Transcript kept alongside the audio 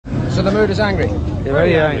So the mood is angry? Yeah,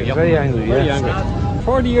 very angry, very angry. Very angry.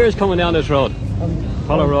 40 years coming down this road.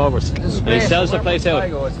 Follow Rovers. And he sells the place out.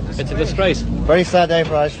 It's a disgrace. Very sad day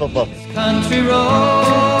for Irish football. Country roads,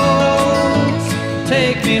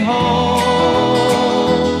 take me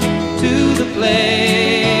home to the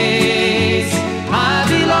place I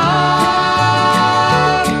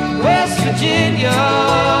belong, West Virginia,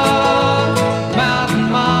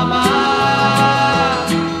 Mountain Mama,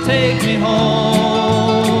 take me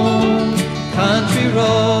home, country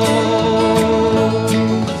roads.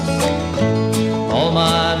 All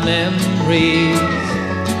my memories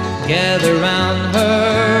gather round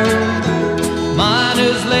her,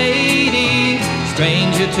 miner's lady,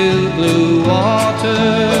 stranger to blue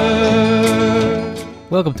water.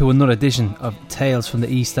 Welcome to another edition of Tales from the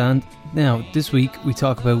East Stand. Now, this week we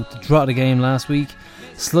talk about the draw of the game last week,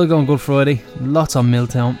 Sligo on Good Friday, lots on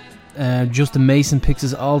Milltown. Justin Mason picks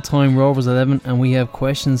his all-time Rovers 11, and we have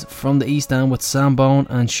questions from the East Stand with Sam Bowen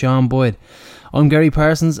and Sean Boyd. I'm Gary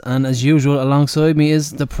Parsons, and as usual, alongside me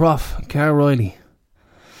is the Prof, Carl Riley.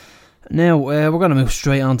 Now, we're going to move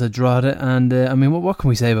straight on to Drogheda, and I mean, what can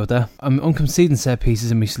we say about that? I'm conceding set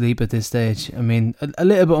pieces in my sleep at this stage. I mean, a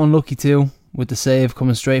little bit unlucky too, with the save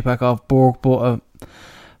coming straight back off Borg, but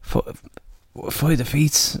 5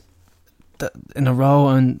 defeats in a row,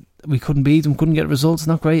 and we couldn't beat them, couldn't get results.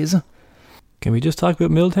 Not great, is it? Can we just talk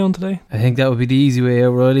about Milltown today? I think that would be the easy way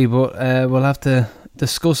out, Riley, but we'll have to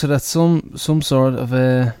discuss it at some sort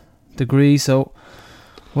of degree. So,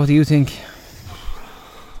 what do you think?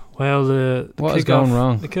 Well, what is going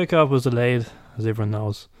wrong? The kick-off was delayed, as everyone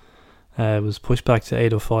knows. It was pushed back to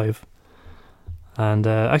 8:05, and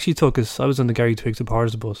actually took us. I was on the Gary Twiggs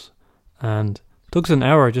supporters bus, and it took us an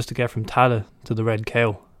hour just to get from Tala to the Red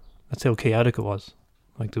Cow. That's how chaotic it was.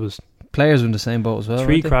 Like, there was players were in the same boat as well.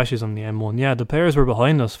 3 crashes on the M1. Yeah, the players were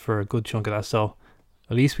behind us for a good chunk of that, so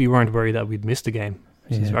at least we weren't worried that we'd missed the game,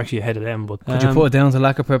 since we're actually ahead of them. But could you put it down to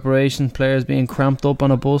lack of preparation, players being cramped up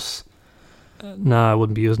on a bus? Nah, I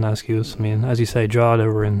wouldn't be using that excuse. I mean, as you say, Drogheda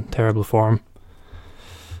were in terrible form.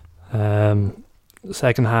 The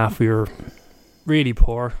second half we were really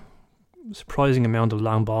poor. Surprising amount of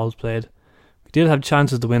long balls played. We did have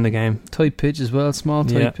chances to win the game. Tight pitch as well, small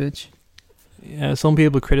tight pitch. Yeah, some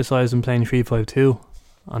people criticised them playing 3-5-2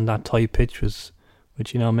 on that tight pitch, which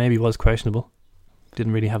maybe was questionable.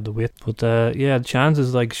 Didn't really have the width. But the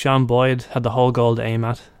chances, like Sean Boyd had the whole goal to aim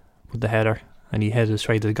at with the header, and he headed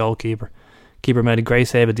straight to the goalkeeper. Keeper made a great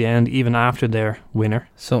save at the end, even after their winner.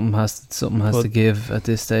 Something has to give at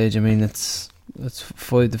this stage. I mean, it's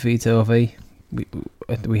 5 defeats out of 8.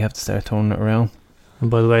 We have to start turning it around.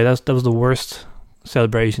 And by the way, that was the worst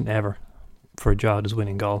celebration ever for Jog's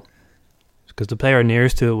winning goal, because the player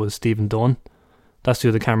nearest to it was Stephen Dunn. That's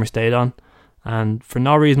who the camera stayed on, and for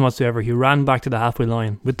no reason whatsoever, he ran back to the halfway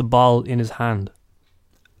line with the ball in his hand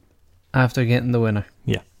after getting the winner.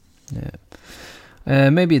 Yeah.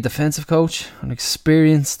 Maybe a defensive coach, an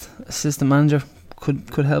experienced assistant manager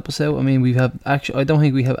could help us out. I mean, I don't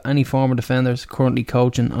think we have any former defenders currently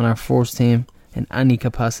coaching on our first team in any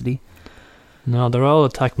capacity. No, they're all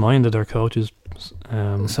attack minded, our coaches.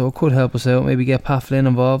 So it could help us out. Maybe get Pat Flynn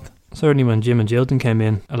involved. Certainly when Jim and Jilton came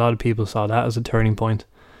in, a lot of people saw that as a turning point.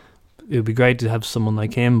 It would be great to have someone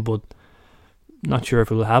like him, but not sure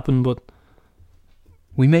if it will happen. But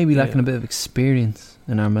we may be lacking a bit of experience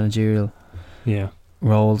in our managerial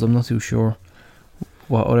roles. I'm not too sure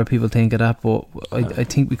what other people think of that, but I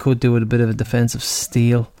think we could do with a bit of a defensive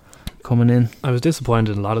steel coming in. I was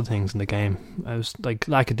disappointed in a lot of things in the game. I was like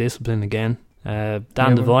lack of discipline again. Dan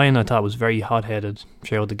Devine, I thought, was very hot-headed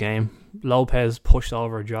throughout the game. Lopez pushed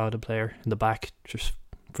over a Drogheda player in the back just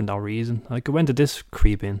for no reason. Like, when did this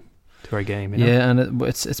creep in to our game? Yeah, and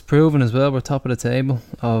it's proven as well. We're top of the table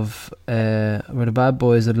of we're the bad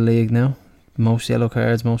boys of the league now. Most yellow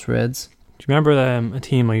cards, most reds. Do you remember a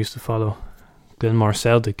team I used to follow, Glenmore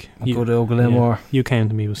Celtic? Good old Glenmore. Yeah, you came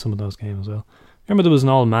to me with some of those games as well. Remember there was an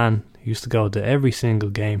old man who used to go to every single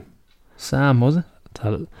game. Sam, was it?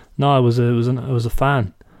 No, it was a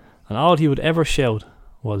fan, and all he would ever shout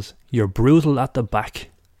was, "You're brutal at the back."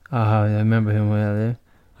 Ah, yeah, I remember him well. Yeah.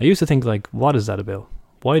 I used to think, like, what is that about?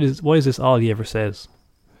 Why is this all he ever says?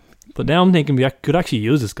 But now I'm thinking we could actually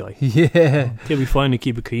use this guy. Yeah. Till we finally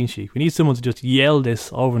keep a clean sheet. We need someone to just yell this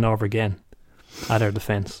over and over again at our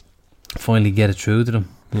defence. Finally get it through to them.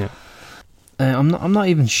 Yeah. I'm not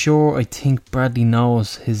even sure. I think Bradley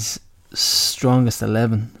knows his strongest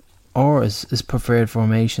 11 or his preferred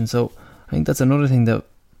formation. So I think that's another thing that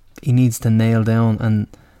he needs to nail down, and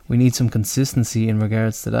we need some consistency in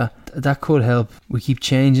regards to that. That could help. We keep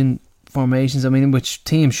changing formations. I mean, which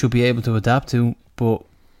teams should be able to adapt to, but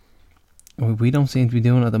We don't seem to be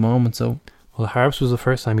doing it at the moment. So, well, Harps was the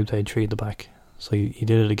first time he played 3 at the back, so he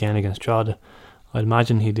did it again against Drogheda. I'd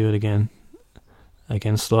imagine he'd do it again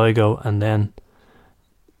against Sligo, and then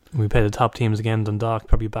we play the top teams again. Dundalk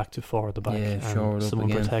probably back to 4 at the back, and someone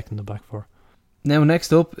protecting the back 4. Now,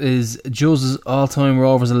 next up is Joe's all-time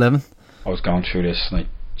Rovers 11. I was going through this, and I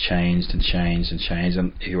changed. And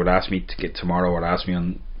if you would ask me to get tomorrow or ask me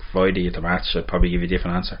on Friday at the match, I'd probably give you a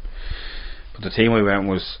different answer. But the team we went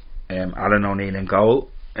was Alan O'Neill in goal,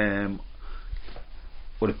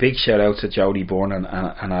 with a big shout out to Jody Bourne and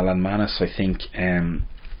Alan Mannis, I think, and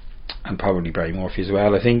probably Barry Murphy as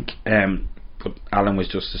well, I think. But Alan was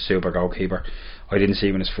just a super goalkeeper. I didn't see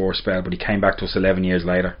him in his first spell, but he came back to us 11 years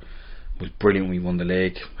later. Was brilliant. We won the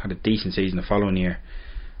league, had a decent season the following year,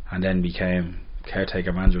 and then became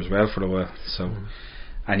caretaker manager as well for a while. So,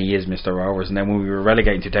 and he is Mr. Rovers. And then when we were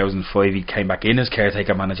relegated in 2005, he came back in as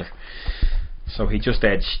caretaker manager. So he just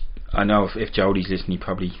edged. I know if Jody's listening, he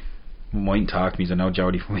probably mightn't talk to me, because I know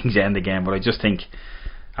Jody from Wings End again, but I just think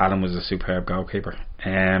Alan was a superb goalkeeper.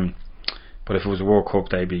 But if it was a World Cup,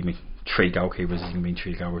 they'd be 3 goalkeepers. There's going to be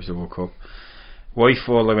 3 goalkeepers in the World Cup.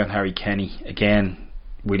 Whitefall, I went Harry Kenny again.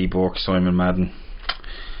 Willie Burke, Simon Madden,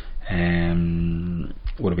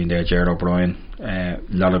 would have been there, Gerard O'Brien, a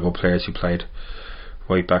lot of good players who played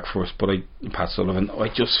right back for us, but Pat Sullivan, I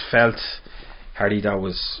just felt Harry, that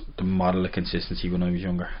was the model of consistency when I was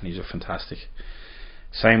younger, and he's a fantastic.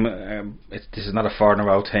 Same, this is not a 4 in a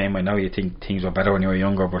row team. I know you think teams were better when you were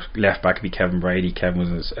younger, but left back would be Kevin Brady. Kevin was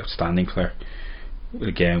an outstanding player.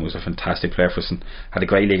 Again, was a fantastic player for us, and had a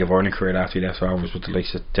great League of Ireland career after he left Rovers with the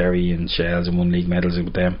likes of Derry and Shells, and won league medals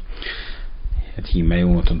with them. I think he may have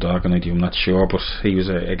won with Dundalk, and I'm not sure, but he was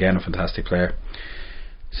again a fantastic player.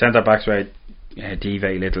 Centre backs were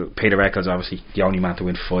Dive Little. Peter Eccles, obviously the only man to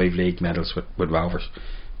win 5 league medals with Rovers.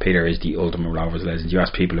 Peter is the ultimate Rovers legend. You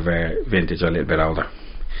ask people of our vintage or a little bit older,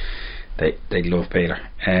 they love Peter.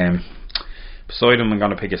 Beside him, I'm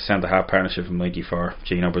going to pick a centre half partnership from '94,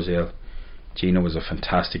 Gino Brazil. Gino was a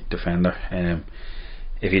fantastic defender.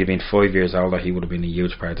 If he'd have been 5 years older, he would have been a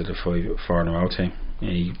huge part of the 4 in a row team.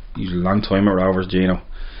 He was a long time at Rovers, Gino,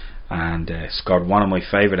 and scored one of my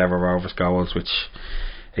favourite ever Rovers goals, which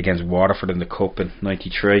against Waterford in the Cup in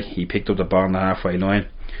 '93. He picked up the ball on the halfway line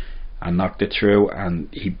and knocked it through, and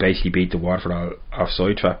he basically beat the Waterford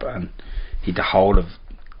offside trap, and he the whole of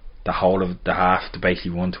the half to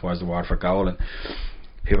basically run towards the Waterford goal, and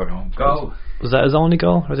people were going, "Go!" Was that his only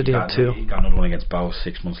goal, or did he have 2? He got another one against Bow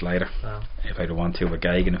 6 months later. Wow. He played a 1-2 with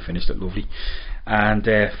Gagan and finished it lovely. And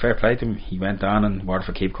fair play to him. He went on, and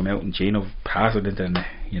Waterford keep coming out, and Gino passed it into the,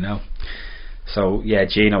 So yeah,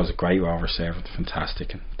 Gino was a great Rover servant,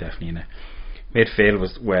 fantastic, and definitely in it. Midfield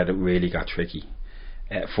was where it really got tricky.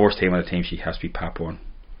 First team on the team sheet has to be Pat Bourne.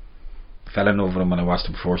 Fell in love with him when I watched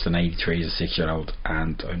him first in '83 as a 6-year-old,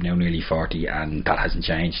 and I'm now nearly 40, and that hasn't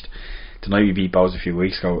changed. The night we beat Bows a few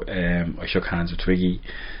weeks ago, I shook hands with Twiggy,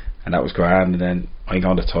 and that was grand. And then I go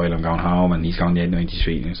on the toilet, I'm going home, and he's going down 90th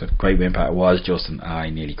Street, and he said, "Great win, Pat." It was, Justin.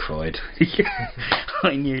 I nearly cried.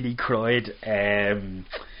 I nearly cried. The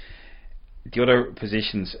other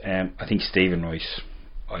positions, I think Stephen Rice.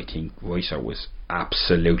 I think Rice was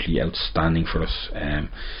absolutely outstanding for us.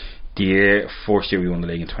 The first year we won the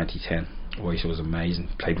league in 2010, Rice was amazing.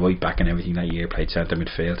 Played right back and everything that year. Played centre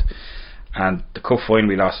midfield. And the cup final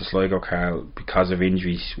we lost to Sligo, Carl, because of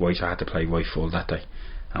injuries. White had to play right full that day,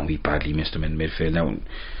 and we badly missed him in midfield. Now,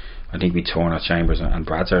 I think we torn our Chambers and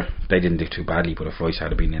Bradzer. They didn't do too badly, but if Rice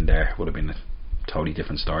had been in there, it would have been a totally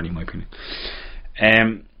different story in my opinion.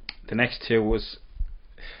 The next 2 was,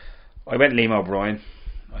 I went Liam O'Brien.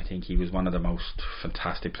 I think he was one of the most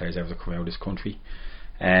fantastic players ever to come out of this country.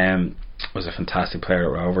 Was a fantastic player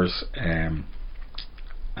at Rovers, and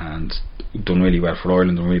done really well for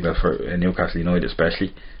Ireland, done really well for Newcastle United,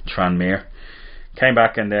 especially Tranmere. Came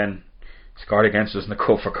back and then scored against us in the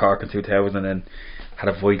Cup for Cork in 2000, and then had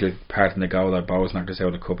a vital part in the goal that Bows knocked us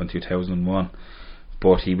out of the Cup in 2001.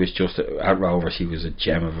 But he was just, at Rovers, he was a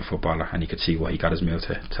gem of a footballer, and you could see why he got his move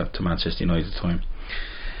to Manchester United at the time.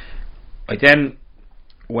 I then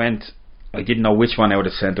went, I didn't know which one out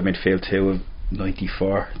of centre midfield 2 of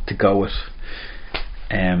 '94 to go with.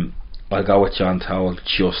 I'll go with John Towell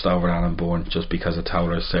just over Alan Bourne, just because of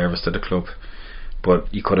Towler's service to the club.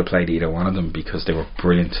 But you could have played either one of them, because they were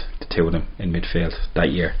brilliant, the 2 of them in midfield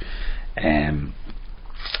that year.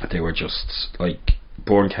 They were just like,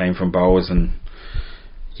 Bourne came from Bows, and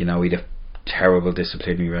he had a terrible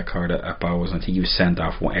disciplinary record at Bows, and I think he was sent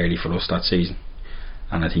off early for us that season,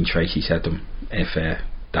 and I think Tracy said to him, if that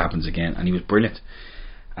happens again, and he was brilliant.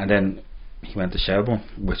 And then he went to Shelbourne,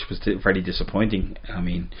 which was very disappointing. I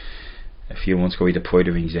mean, a few months ago, we had the Pride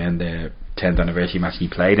of Rings End 10th anniversary match, and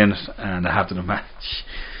he played in it, and after the match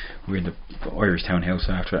we were in the Irish Town House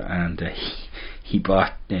after it, and he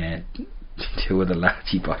bought two of the lads,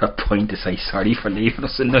 he bought a pint to say sorry for leaving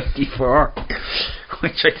us in 94,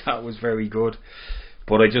 which I thought was very good.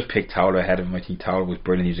 But I just picked Towler ahead of him. I think Towler was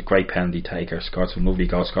brilliant. He was a great penalty taker, scored some lovely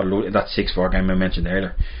goals, scored that 6-4 game I mentioned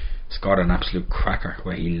earlier, scored an absolute cracker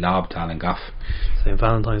where he lobbed Alan Goff. St.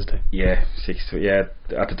 Valentine's Day. Yeah, 6-2. Yeah,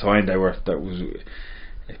 at the time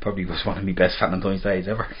it probably was one of my best Valentine's Days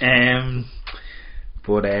ever.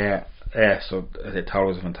 So Towler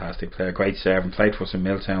was a fantastic player, great serve, and played for us in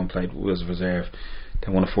Milltown, played with us as reserve,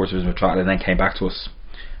 then won a 4th division with Trottle, and then came back to us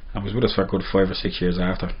and was with us for a good 5 or 6 years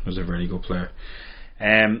after. Was a very good player.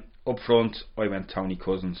 Up front, I went Tony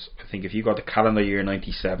Cousins. I think if you got the calendar year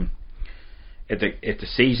 97, if the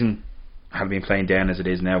season had been playing down as it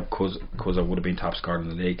is now, Cuzzo would have been top scorer in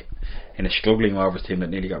the league in a struggling Rovers team that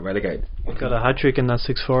nearly got relegated. He got a hat-trick in that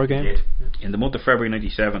 6-4 game. In the month of February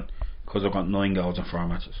 97, Cuzzo got 9 goals in 4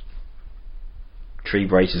 matches, 3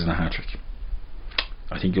 braces and a hat-trick.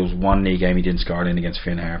 I think there was one league game he didn't score in against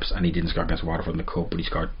Finn Harps, and he didn't score against Waterford in the Cup, but he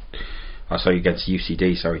scored against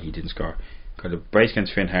UCD, he didn't score. Got a brace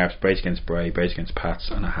against Finn Harps, brace against Bray, brace against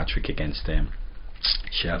Pats, and a hat-trick against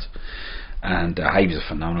Shells. And he was a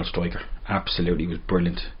phenomenal striker, absolutely was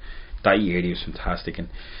brilliant. That year he was fantastic,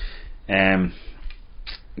 and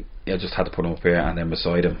I just had to put him up here, and then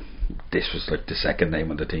beside him, this was like the second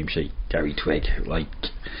name on the team sheet, Gary Twigg. Like,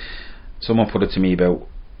 someone put it to me about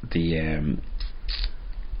the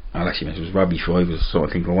I'll actually mention it was Robbie Five, so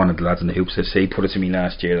I think one of the lads in the Hoops FC put it to me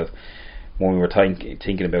last year, that when we were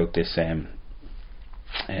thinking about this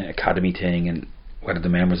academy thing and whether the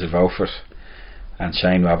members would vote for it, and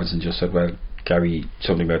Shane Robinson just said, well,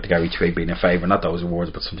 something about the Gary Twigg being in favour, not those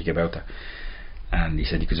awards but something about that, and he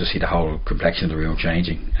said you could just see the whole complexion of the room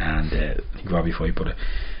changing, and I think Robbie Five put it,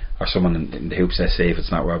 or someone in the Hoops SC, if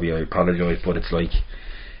it's not Robbie I apologise, but it's like,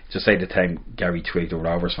 just say the time Gary Twigg, the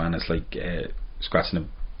Rovers fan, it's like scratching a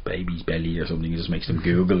baby's belly or something. It just makes them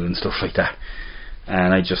Google and stuff like that,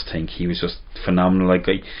 and I just think he was just phenomenal. Like,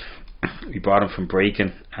 we bought him from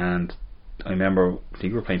Brecon, and I remember I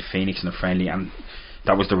think we were playing Phoenix in a friendly, and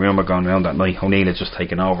that was the rumour going around that night. O'Neill had just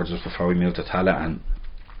taken over just before we moved to Tala, and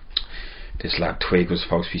this lad Twigg was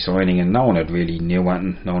supposed to be signing, and no one had really knew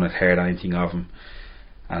anything, no one had heard anything of him.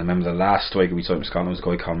 And I remember the last striker we signed in Scotland was a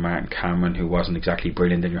guy called Martin Cameron, who wasn't exactly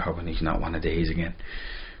brilliant, and you're hoping he's not one of these again.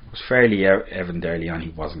 It was fairly evident early on he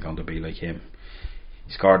wasn't going to be like him.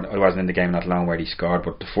 He scored. I wasn't in the game that long where he scored,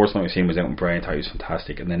 but the first night I seen him was out in Bray, and I thought he was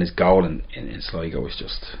fantastic, and then his goal in Sligo was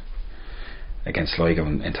just, against Sligo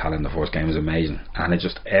in Tala in the first game, was amazing, and it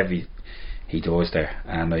just he does there,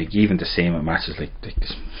 and like even to see him at matches like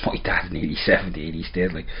this, my dad's nearly 70 and he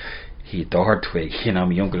still, like, he adored Twigg. You know,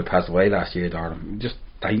 my uncle who passed away last year adored him. Just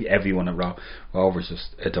everyone at Rovers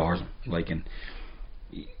just adores him. Like, and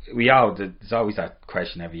there's always that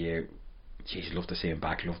question every year, geez, love to see him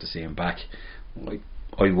back. Like,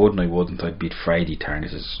 I wouldn't. I'd be afraid he'd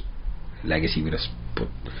tarnish his legacy with us, but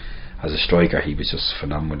as a striker he was just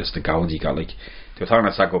phenomenal. Just the goals he got, like, they were talking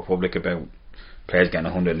at Saco Public about players getting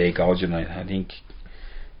 100 league goals, and I think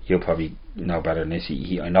you'll probably know better than this.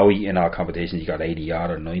 I know in our competitions he got 80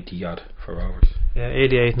 odd or 90 odd for Rovers. Yeah,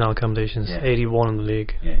 88 in all competitions, 81 in the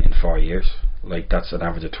league. Yeah, in 4 years. Like, that's an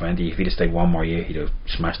average of 20. If he'd have stayed one more year, he'd have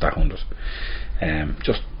smashed that 100.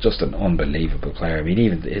 Just an unbelievable player. I mean,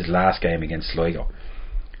 even his last game against Sligo,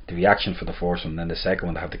 the reaction for the first one, and then the second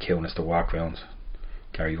one to have the coolness to walk round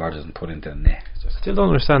Gary Rogers and put into the net. Still don't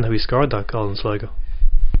understand how he scored that goal in Sligo.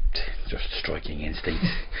 Just striking instinct,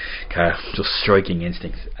 Carl. Just striking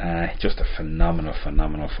instinct. Just a phenomenal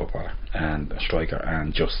footballer and a striker,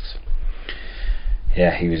 and just,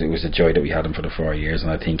 yeah, it was a joy that we had him for the 4 years,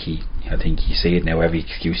 and I think you see it now. Every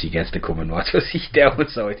excuse he gets to come and watch us, he's down.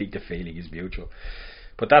 So I think the feeling is mutual.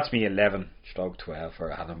 But that's me 11/12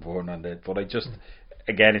 for Adam Bourne on that. But I just,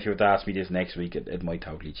 again, if you were to ask me this next week, it might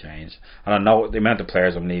totally change. And I know the amount of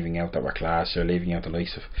players I'm leaving out that were class. You're leaving out the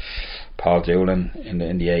likes of Paul Doolan in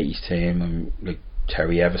the 80s team. I'm like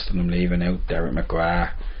Terry Everston. I'm leaving out Derek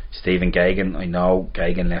McGrath, Stephen Gagan. I know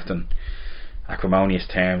Gagan left in acrimonious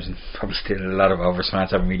terms, and probably still a lot of Rovers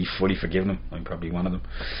fans haven't really fully forgiven him. I'm probably one of them.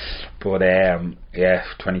 But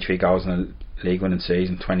 23 goals in a league winning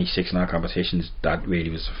season, 26 in our competitions. That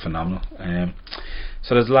really was phenomenal.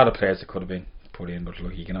 So there's a lot of players that could have been put in, but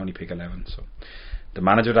look, you can only pick 11. So the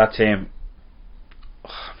manager of that team,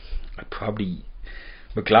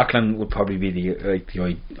 McLaughlin would probably be the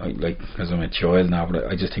because I'm a child now, but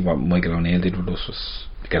I just think what Michael O'Neill did with us was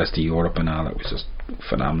to get us to Europe and all. That was just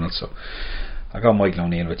phenomenal. So I got Michael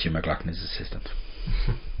O'Neill with Jim McLaughlin as assistant.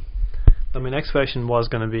 My next question was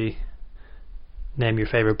going to be name your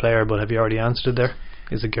favourite player, but have you already answered it there?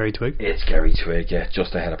 Is it Gary Twigg? It's Gary Twigg, yeah,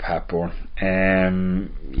 just ahead of Pat Bourne.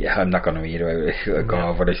 Yeah, I'm not going to go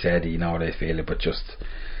over what I said, you know what I feel, but just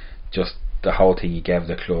the whole thing he gave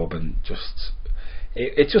the club, and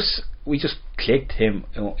we just clicked, him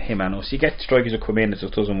and us. You get strikers who come in, it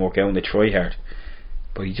just doesn't work out and they try hard,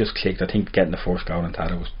 but he just clicked. I think getting the first goal in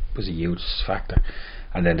Tata was a huge factor,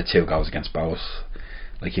 and then the 2 goals against Bows.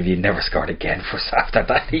 Like, if he'd never scored again for us after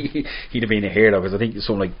that, he'd have been a hero. Because I think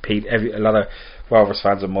someone like Pete, a lot of Rovers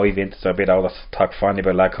fans of my vintage are a bit older, talk fondly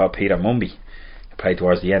about a lad called Peter Mumby, who played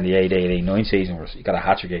towards the end of the 88-89 season where he got a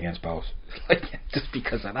hat-trick against Bows. Like, just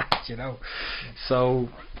because of that, you know. So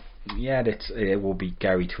yeah, it will be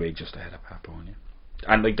Gary Twigg just ahead of Pat Bourne, yeah.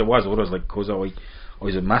 And like, there was others, like, because I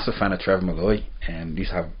was a massive fan of Trevor Malloy, and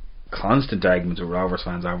used to have constant arguments with Rovers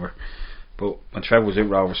fans over. But when Trevor was at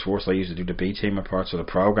Rovers first, I used to do the B team parts of the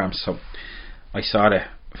programme, so I felt a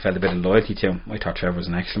bit of loyalty to him. I thought Trevor was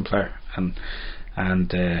an excellent player,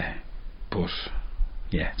 but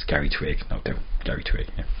yeah, it's Gary Twigg, no doubt. Gary Twigg,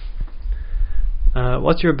 yeah.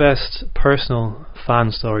 What's your best personal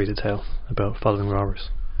fan story to tell about following Rovers?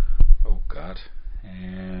 Oh God,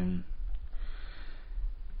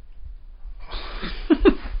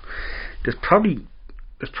 there's probably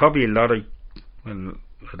a lot of, well,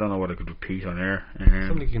 I don't know what I could repeat on air.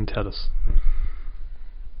 Something you can tell us.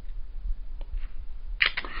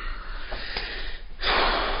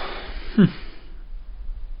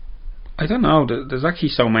 I don't know. There's actually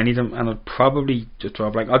so many of them, and I'll probably just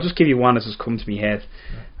drop. Like, I'll just give you one that's just come to my head.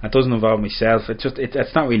 It doesn't involve myself.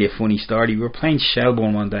 It's not really a funny story. We were playing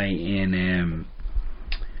Shelbourne one day in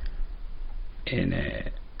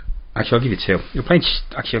actually, I'll give you two. You're playing.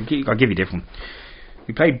 Actually, I'll give you a different.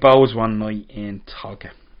 We played Bows one night in Tolka,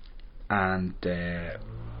 and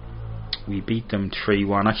we beat them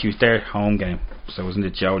 3-1. Actually, it was their home game, so it was in the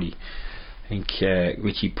Jolly. I think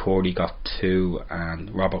Richie Purdy got 2, and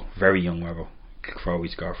Robbo, very young Robbo, Crowley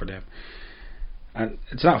scored for them. And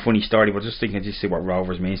it's not a funny story, but just thinking, just see what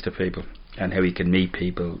Rovers means to people and how you can meet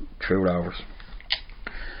people through Rovers.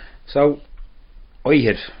 So I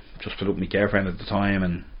had just put up my girlfriend at the time,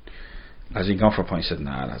 and as he gone for a point, I said,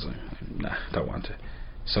 nah, don't want to.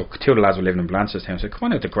 So 2 of the lads were living in Blanchardstown. I said, come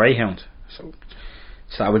on out to Greyhound. So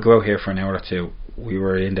I would go out here for an hour or two. We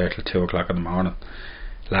were in there till 2 o'clock in the morning.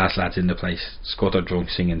 Last lads in the place, scutter drunk,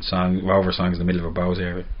 singing Rover songs in the middle of a Bows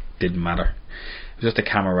area. Didn't matter. It was just a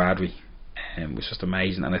camaraderie. It was just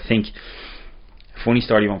amazing. And I think a funny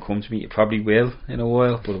story won't come to me. It probably will in a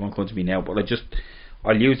while, but it won't come to me now. But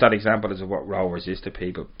I'll use that example as what Rovers is to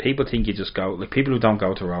people. People think you just go, like, people who don't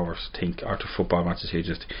go to Rovers think, or to football matches, you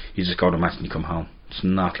just go to a match and you come home. It's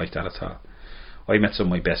not like that at all. I met some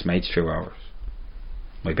of my best mates through Rovers.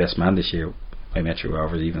 My best man this year I met through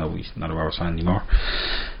Rovers, even though he's not a Rovers fan anymore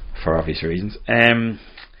for obvious reasons.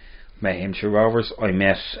 Met him through Rovers. I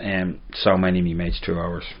met so many of my mates through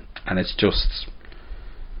Rovers, and it's just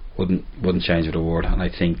wouldn't change with a word. And I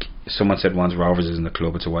think someone said once, Rovers isn't a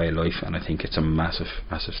club, it's a way of life, and I think it's a massive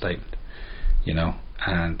statement, you know.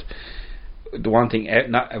 And the one thing,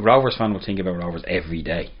 a Rovers fan would think about Rovers every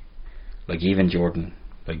day. Like, even Jordan,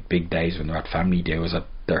 like, big days when they're at family days,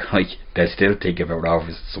 they're like, they still think about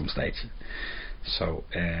Rovers at some stage. So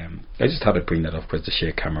I just thought I'd bring that up because the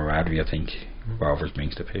sheer camaraderie I think Rovers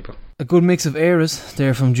brings to people. A good mix of eras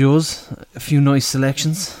there from Joe's. A few nice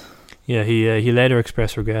selections. Yeah, he later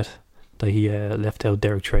expressed regret that he left out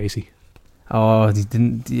Derek Tracy. Oh, he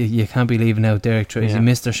didn't. You can't be leaving out Derek Tracy,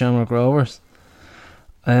 Mr. Shamrock Rovers.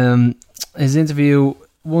 His interview,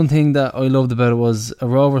 one thing that I loved about it was, a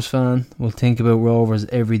Rovers fan will think about Rovers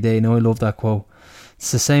every day. Now, I love that quote.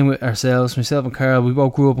 It's the same with ourselves. Myself and Carl, we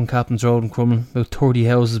both grew up in Captain's Road in Crumlin, about 30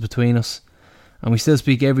 houses between us, and we still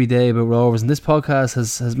speak every day about Rovers. And this podcast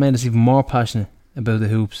has made us even more passionate about the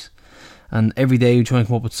hoops. And every day we try and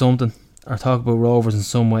come up with something or talk about Rovers in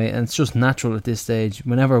some way, and it's just natural at this stage.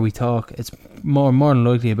 Whenever we talk, it's more than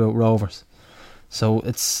likely about Rovers. So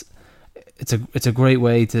it's a great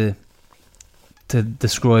way to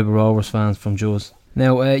describe a Rovers fans from Joe's.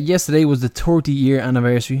 Now, yesterday was the 30-year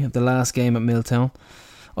anniversary of the last game at Milltown.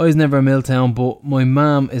 I was never at Milltown, but my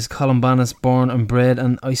mum is Columbanus born and bred,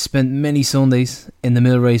 and I spent many Sundays in the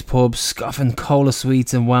Millrace pub scoffing cola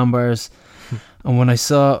sweets and wham-bars. And when I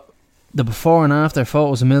saw the before and after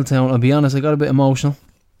photos of Milltown, I'll be honest, I got a bit emotional.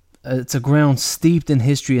 It's a ground steeped in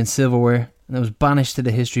history and silverware, and it was banished to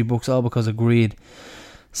the history books all because of greed.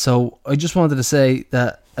 So I just wanted to say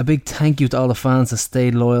that a big thank you to all the fans that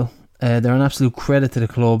stayed loyal. They're an absolute credit to the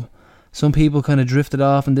club. Some people kind of drifted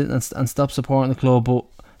off and stopped supporting the club, but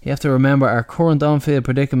You have to remember our current on-field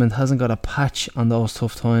predicament hasn't got a patch on those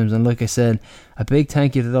tough times, and like I said, a big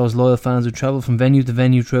thank you to those loyal fans who travelled from venue to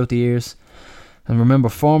venue throughout the years. And remember,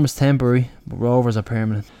 form is temporary, but Rovers are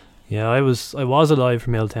permanent. Yeah, I was alive for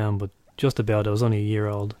Milltown, but just about. I was only a year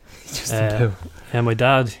old. Just about. And my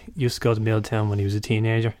dad used to go to Milltown when he was a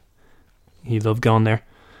teenager. He loved going there.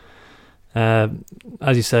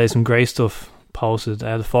 As you say, some great stuff posted.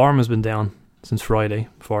 The forum has been down since Friday,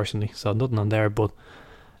 fortunately, so nothing on there, but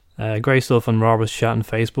great stuff on Robert's chat on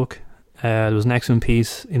Facebook. There was an excellent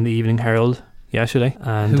piece in the Evening Herald yesterday.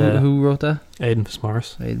 And who wrote that? Aidan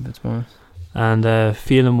Fitzmaurice. And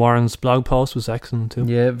Phelan Warren's blog post was excellent too.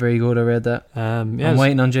 Yeah, very good. I read that. I'm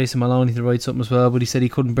waiting on Jason Maloney to write something as well, but he said he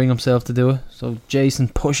couldn't bring himself to do it. So Jason,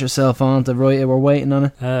 push yourself on to write it. We're waiting on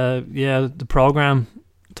it. The programme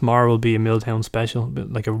tomorrow will be a Milltown special,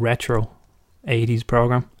 like a retro 80s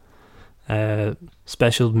programme.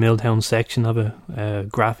 Special Milltown section of a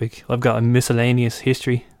graphic. I've got a miscellaneous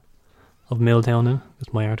history of Milltown in it.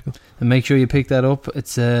 That's my article. And make sure you pick that up.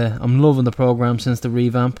 It's I'm loving the programme since the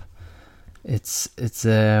revamp. It's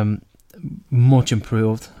much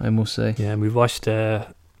improved, I must say. Yeah, and we've watched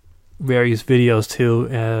various videos too.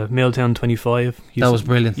 Milltown 25. That was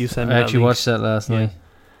brilliant. You sent me I actually watched that last night.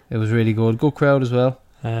 It was really good. Good crowd as well.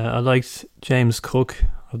 I liked James Cook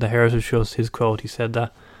of the Heritage Trust. His quote. He said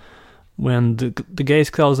that when the gates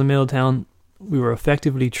closed in Milltown, we were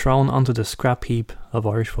effectively thrown onto the scrap heap of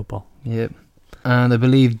Irish football. Yep. And I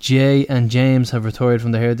believe Jay and James have retired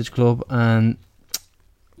from the Heritage Club, and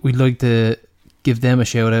we'd like to give them a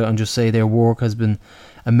shout out and just say their work has been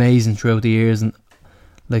amazing throughout the years. And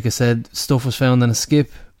like I said, stuff was found in a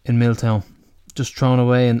skip in Milltown, just thrown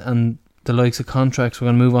away, and the likes of contracts, we're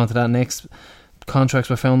going to move on to that next. Contracts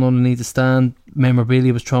were found underneath the stand,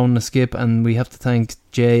 memorabilia was thrown in a skip, and we have to thank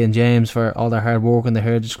Jay and James for all their hard work in the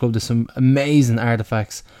Heritage Club. There's some amazing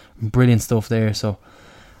artefacts, brilliant stuff there. So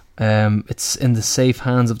it's in the safe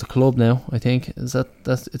hands of the club now, I think. Is that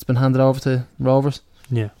it's been handed over to Rovers?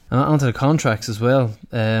 Yeah. And onto the contracts as well.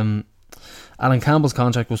 Alan Campbell's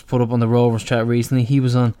contract was put up on the Rovers chat recently. He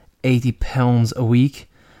was on £80 a week.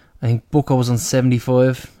 I think Bucko was on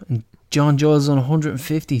 75, and John Giles was on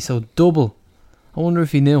 150, so double. I wonder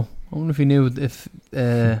if he knew. I wonder if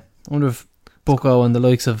Bucko and the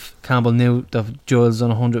likes of Campbell knew that Giles was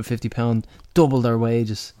on £150, double their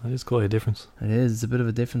wages. That is quite a difference. It is. It's a bit of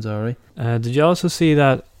a difference, alright. Did you also see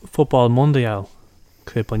that Football Mondial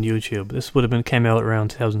clip on YouTube? This would have came out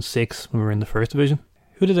around 2006 when we were in the first division.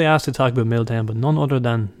 Who did they ask to talk about Milltown but none other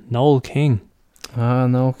than Noel King?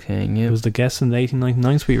 Noel King, yeah. He was the guest in the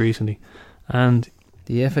 1899 suite recently, and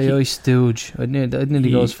the FAI stooge. I'd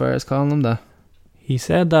nearly go as far as calling him that. He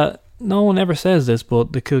said that no one ever says this,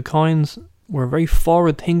 but the Kilcoynes were very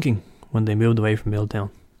forward thinking when they moved away from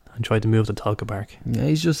Milltown and tried to move to Tolka Park. Yeah,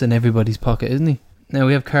 he's just in everybody's pocket, isn't he? Now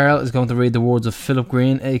we have Carl is going to read the words of Philip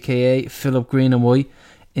Green, aka Philip Green and White,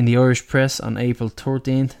 in the Irish Press on April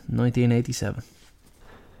 13th, 1987.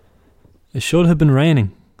 It should have been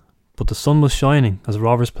raining, but the sun was shining as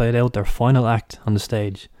Rovers played out their final act on the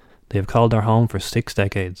stage they have called their home for 6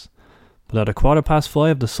 decades. But at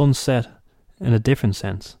 5:15 the sun set in a different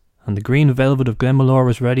sense, and the green velvet of Glenmalure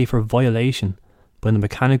was ready for violation by the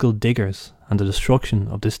mechanical diggers and the destruction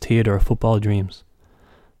of this theatre of football dreams.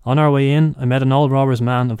 On our way in, I met an old Rovers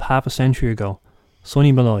man of half a century ago,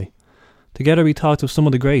 Sonny Malloy. Together we talked of some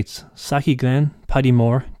of the greats, Saki Glenn, Paddy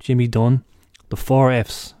Moore, Jimmy Dunn, the 4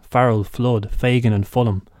 Fs, Farrell, Flood, Fagan and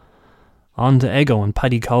Fulham, on to Ego and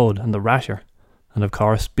Paddy Code and the Rasher, and of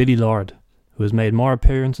course Billy Lord, who has made more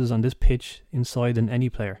appearances on this pitch inside than any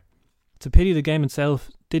player. It's a pity the game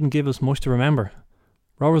itself didn't give us much to remember.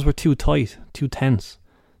 Rovers were too tight, too tense.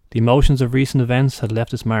 The emotions of recent events had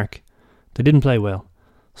left its mark. They didn't play well.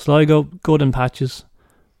 Sligo, good in patches,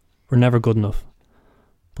 were never good enough.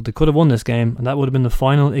 But they could have won this game, and that would have been the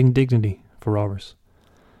final indignity for Rovers.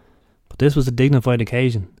 But this was a dignified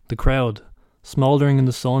occasion. The crowd, smouldering in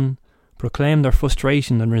the sun, proclaimed their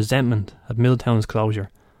frustration and resentment at Milltown's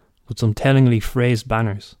closure, with some tellingly phrased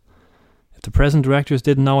banners. If the present directors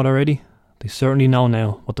didn't know it already, they certainly know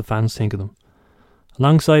now what the fans think of them.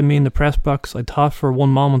 Alongside me in the press box, I thought for one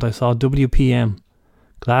moment I saw WPM,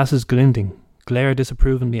 glasses glinting, glare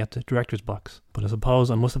disapprovingly at the director's box, but I suppose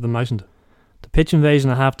I must have imagined it. The pitch invasion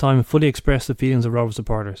at half-time fully expressed the feelings of Rovers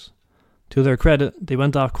supporters. To their credit, they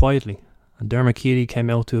went off quietly, and Dermot Keely came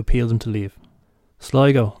out to appeal them to leave.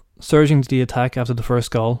 Sligo, surging to the attack after the first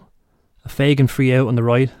goal, a Fagan free out on the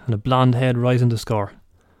right and a blonde head rising to score.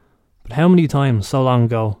 But how many times so long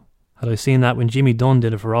ago had I seen that when Jimmy Dunn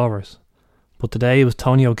did it for Rovers? But today it was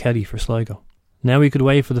Tony O'Kelly for Sligo. Now we could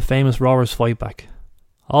wait for the famous Rovers fight back.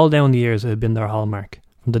 All down the years it had been their hallmark.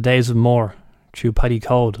 from the days of Moore, through Paddy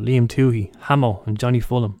Code, Liam Toohey, Hamo and Johnny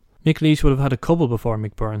Fulham. Mick Leach would have had a couple before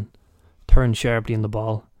Mick Byrne turned sharply in the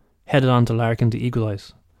ball, headed on to Larkin to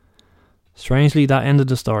equalise. Strangely, that ended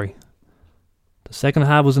the story. The second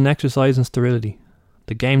half was an exercise in sterility.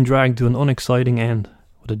 The game dragged to an unexciting end,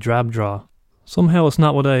 with a drab draw. Somehow it's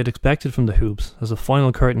not what I had expected from the Hoops, as the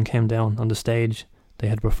final curtain came down on the stage they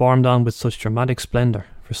had performed on with such dramatic splendour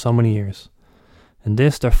for so many years. In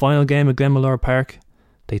this, their final game at Glenmalure Park,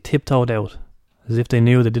 they tiptoed out, as if they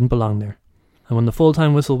knew they didn't belong there. And when the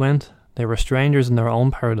full-time whistle went, they were strangers in their own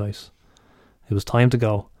paradise. It was time to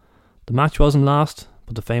go. The match wasn't lost,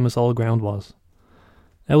 but the famous old ground was.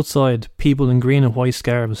 Outside, people in green and white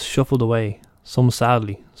scarves shuffled away, some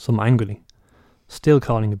sadly, some angrily, still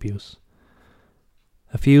calling abuse.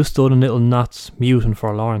 A few stood in little knots, mute and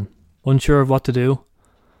forlorn, unsure of what to do,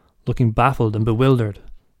 looking baffled and bewildered,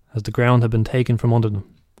 as the ground had been taken from under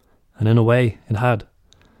them. And in a way, it had.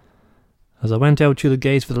 As I went out through the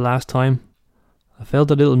gates for the last time, I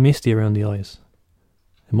felt a little misty around the eyes.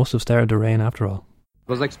 It must have started to rain after all.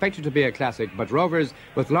 It was expected to be a classic, but Rovers,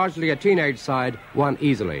 with largely a teenage side, won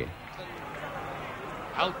easily.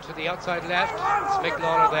 Out to the outside left, it's Mick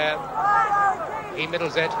Lawler there. He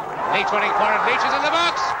middles it. Leach running for it. Leach is in the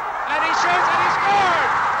box, and he shoots and he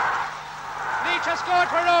scored. Leach has scored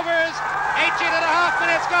for Rovers. 18 and a half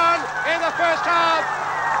minutes gone in the first half.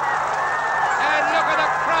 And look at the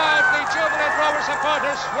crowd, the jubilant Rovers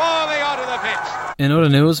supporters swarming onto the pitch. In other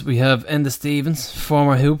news, we have Enda Stevens,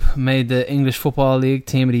 former Hoop, made the English Football League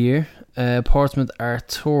Team of the Year. Portsmouth are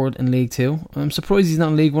third in League 2. I'm surprised he's not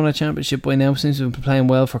in League 1 or Championship by now. Seems to have been playing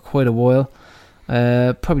well for quite a while.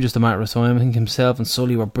 Probably just a matter of time. I think himself and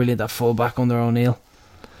Sully were brilliant at full back under O'Neill.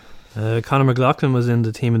 Conor McLaughlin was in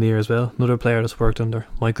the Team of the Year as well. Another player that's worked under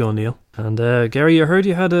Michael O'Neill. And Gary, I heard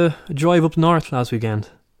you had a drive up north last weekend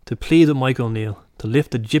to plead with Michael O'Neill to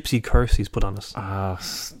lift the gypsy curse he's put on us.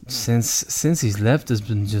 Since he's left, there's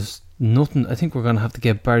been just nothing. I think we're going to have to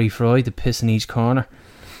get Barry Fry to piss in each corner.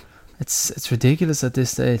 It's ridiculous at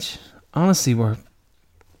this stage. Honestly,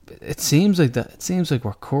 it seems like that. It seems like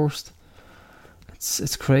we're cursed.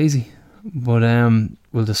 It's crazy. But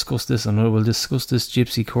we'll discuss this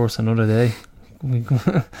gypsy curse another day.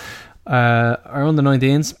 Our under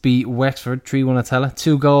 19s beat Wexford 3-1 at Tala.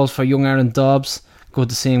 2 goals for young Aaron Dobbs. Good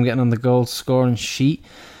to see him getting on the goal scoring sheet.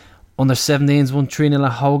 Under 17s won 3-0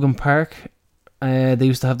 at Hogan Park. They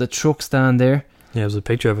used to have the truck stand there. Yeah, there was a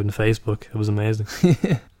picture of it on Facebook. It was amazing.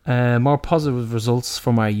 More positive results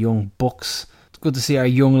from our young Bucks. It's good to see our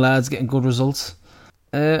young lads getting good results.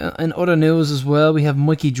 In other news as well, we have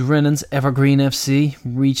Mikey Drennan's Evergreen FC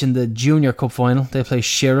reaching the Junior Cup final. They play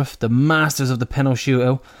Sheriff, the masters of the Penno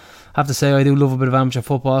Shootout. I have to say, I do love a bit of amateur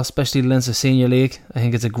football, especially the Leinster Senior League. I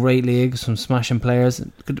think it's a great league, some smashing players.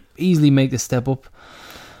 It could easily make the step up.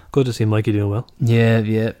 Good to see Mikey doing well.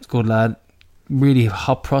 Yeah, good lad. Really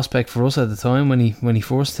hot prospect for us at the time when he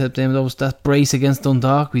first stepped in. That brace against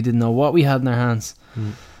Dundalk, we didn't know what we had in our hands.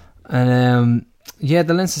 And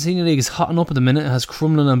the Leinster Senior League is hotting up at the minute. It has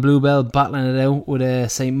Crumlin and Bluebell battling it out with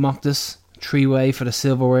St. Moctus 3-way for the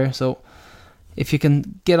silverware. So if you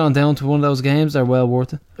can get on down to one of those games, they're well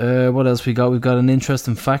worth it. What else we got? We've got an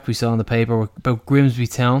interesting fact we saw in the paper about Grimsby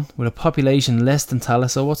Town with a population less than Tala.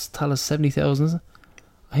 So what's Tala? 70,000, is it?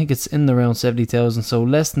 I think it's in around 70,000, so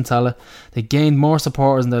less than Tala. They gained more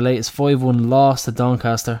supporters in their latest 5-1 loss to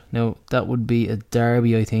Doncaster. Now, that would be a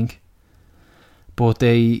derby, I think. But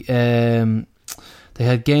they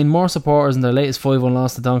had gained more supporters in their latest 5-1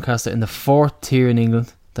 loss to Doncaster in the 4th tier in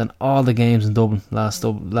England than all the games in Dublin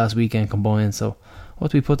last weekend combined. So,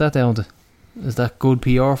 what do we put that down to? Is that good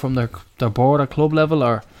PR from their board at club level,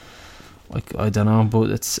 or I don't know? But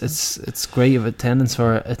it's great of attendance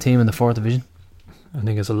for a team in the 4th division. I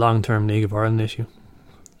think it's a long-term League of Ireland issue.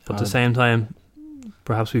 But at the same time,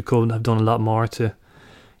 perhaps we could have done a lot more to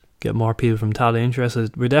get more people from Tala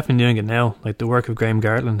interested. We're definitely doing it now. Like the work of Graham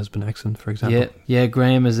Gartland has been excellent, for example. Yeah,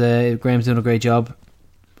 Graham's doing a great job,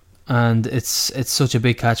 and it's such a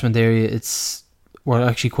big catchment area. We're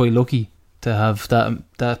actually quite lucky to have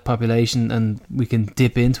that population, and we can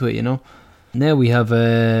dip into it. Now we have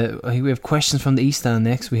I think we have questions from the East Stand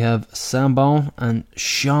next. We have Sam Bone and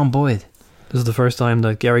Sean Boyd. This is the first time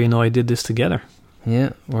that Gary and I did this together.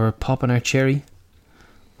 Yeah, we're popping our cherry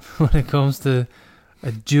when it comes to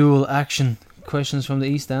a dual action questions from the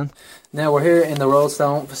East End. Now we're here in the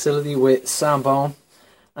Roadstone facility with Sam Bone,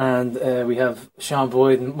 and we have Sean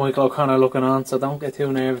Boyd and Michael O'Connor looking on, so don't get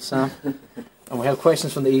too nervous, Sam. And we have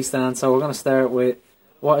questions from the East End, so we're going to start with,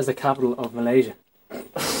 what is the capital of Malaysia?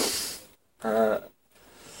 No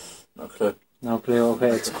clue. No clue, okay.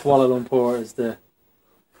 It's Kuala Lumpur is the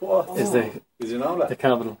Did you know that? The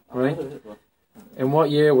capital, right? In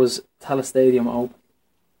what year was Tallaght Stadium open?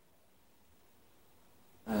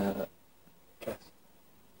 Guess.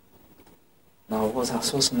 No, what was that? I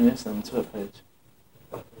saw something yesterday on the Twitter page.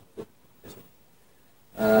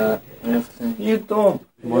 You dumb.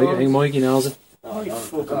 I think Mikey knows it. Oh, you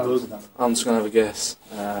fucking doesn't. I'm just going to have a guess.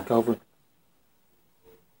 Go for it.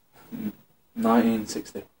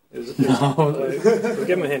 1960. No. We'll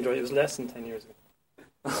give him a hint, right? It was less than 10 years ago.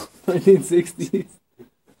 1960s.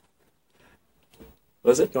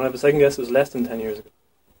 Was it? Do you want to have a second guess? It was less than 10 years ago.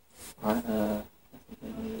 Right,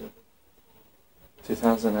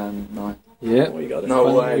 2009. Yeah. Oh, you got it.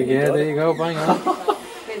 No way. Yeah, there you go. Bang on.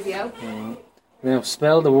 Physio. Now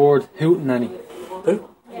spell the word hootenanny. Who?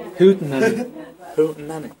 Hootenanny.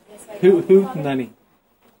 Hootenanny. Hootenanny.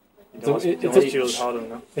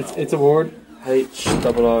 It's a word.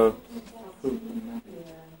 H-O-O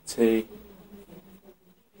T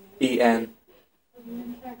E-N-A-N-N-Y.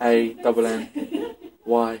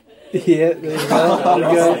 Yeah, there you go.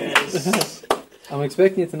 I'm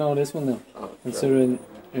expecting you to know this one now. Considering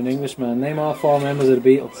you're an Englishman. Name all 4 members of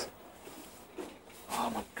the Beatles.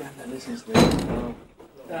 Oh, my granddad listens to this.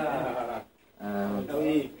 Nah,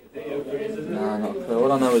 not a clue.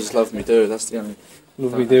 All I know is Love Me Do. That's the only...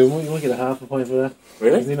 Love Me Do. You might get a half a point for that.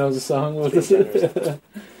 Really? He knows the song.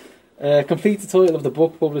 Complete the title of the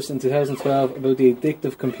book published in 2012 about the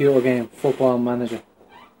addictive computer game Football Manager.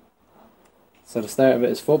 So the start of it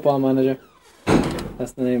is Football Manager.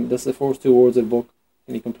 That's the name. That's the first 2 words of the book.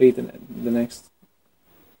 And you complete the next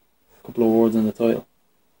couple of words in the title.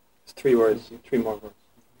 It's 3 words. 3 more words.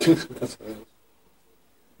 That's what it is.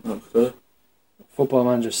 Not a clue. Football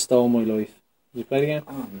Manager stole my life. Did you play the game?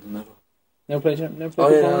 Oh, never. Never played Football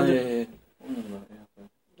Manager? Yeah.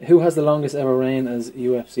 Who has the longest ever reign as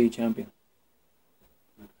UFC champion?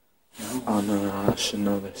 Oh, no, I should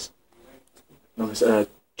know this. No, it's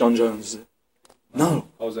John Jones, is it? No.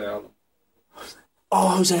 Jose Aldo. Oh,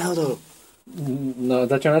 Jose Aldo. No, is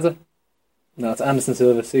that your answer? No, it's Anderson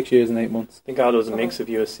Silva, 6 years and 8 months. I think Aldo was a mix of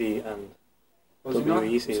USC and Was he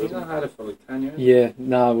WEC. not had it for like 10 years? Yeah,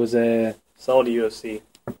 no, it was Saudi UFC.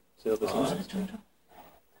 Silva.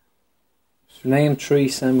 name 3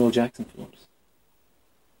 Samuel Jackson films.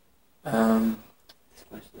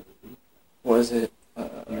 What is it?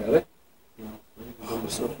 Really?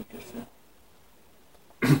 What's up with good film?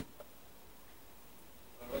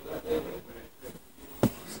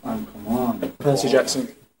 Come on. Percy Jackson.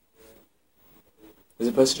 Is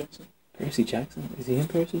it Percy Jackson? Percy Jackson? Is he in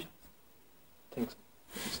Percy Jackson? I think so.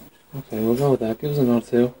 Okay, we'll go with that. Give us another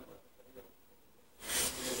 2.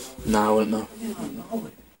 Nah, I wouldn't know.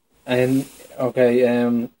 And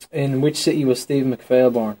in which city was Steve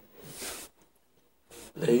McPhail born?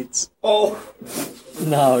 Leeds. Oh!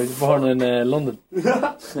 No, he was born in London.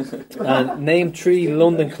 And name 3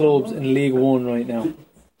 London clubs in League One right now.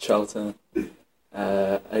 Charlton.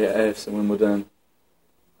 AFC Wimbledon.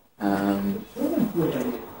 Can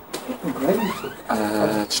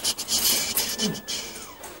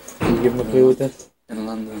you give him a clue with this? In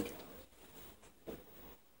London.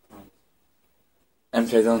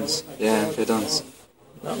 MK Dons. Yeah, MK Dons.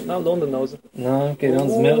 No, London knows it. No, okay,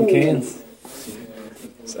 that's Milton Keynes.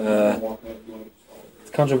 It's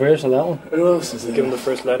controversial, that one. who else is Give him the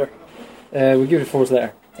first letter. We'll give it the first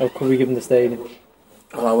letter. Or could we give him the stadium?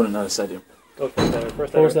 Oh, I wouldn't know the stadium. Go first letter.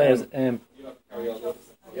 First letter is M.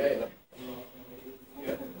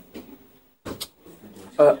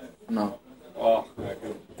 No. Oh,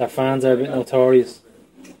 Their fans are a bit notorious.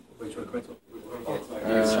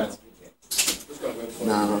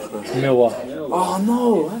 Nah, not clue. Millwall. Oh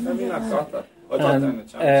no! I mean, I got that. I got that in the And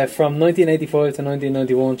Champions. from 1985 to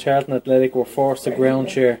 1991, Charlton Athletic were forced to ground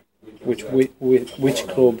share which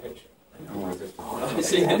club?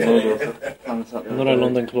 Another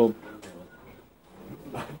London club.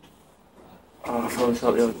 Oh, I thought this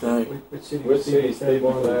out the other day. Which city? Stay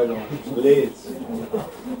born there. Leeds.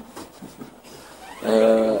 I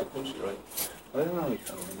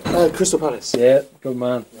don't know. Crystal Palace. Yeah, good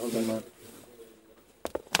man. Good man.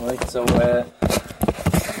 Right, so we're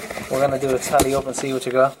gonna do a tally up and see what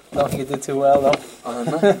you got. Don't think you did too well though.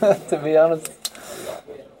 To be honest.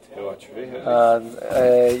 2 or 3.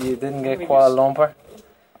 You didn't get Kuala Lumpur.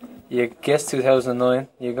 You guessed 2009.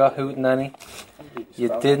 You got Hootenanny. You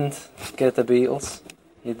didn't get the Beatles.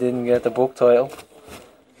 You didn't get the book title.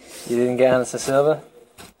 You didn't get Anderson Silva.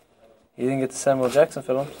 You didn't get the Samuel Jackson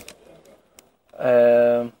films.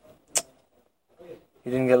 You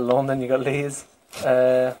didn't get London. You got Leeds.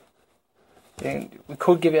 We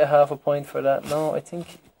could give you a half a point for that. No, I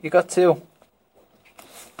think you got 2.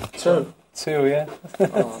 2. 2, yeah.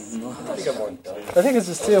 Oh, no. I think it's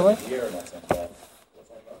just 2, right?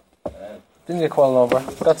 Didn't get quite over.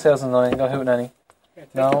 Got 2009, got Hootenanny.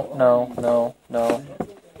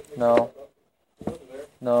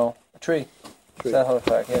 No. 3. Set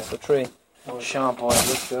Halifax, yeah, so 3. Sean Boyd,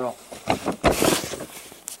 let's go.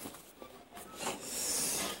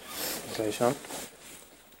 Okay, Sean.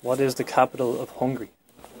 What is the capital of Hungary?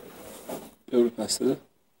 Budapest, is it?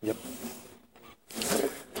 Yep.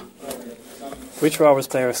 Which Rovers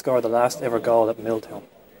player scored the last ever goal at Milltown?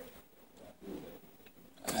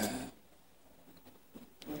 I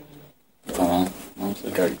don't know.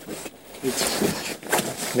 Honestly, very quick.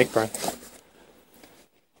 Nick Byrne.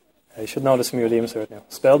 You should know this from your Liam cert now.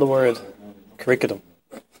 Spell the word curriculum.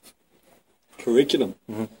 Curriculum?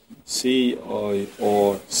 Mm-hmm.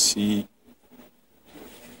 CIORCULUM.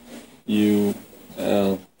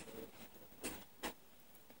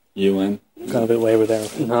 Gone a bit wayward there.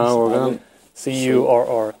 No, we're going.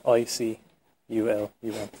 CURRICULUM.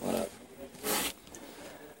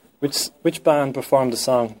 Which band performed the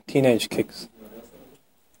song Teenage Kicks?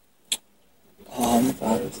 Oh, I'm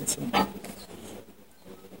bad at it.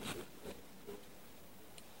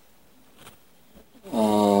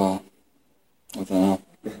 I don't know.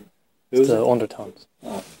 It's the Undertones.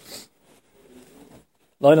 Oh.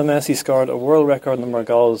 Lionel Messi scored a world record number of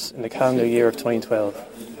goals in the calendar year of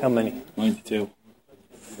 2012. How many? 92.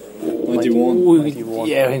 91.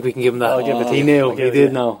 Yeah, I think we can give him that. I'll give it to He you. knew. I'll give He it did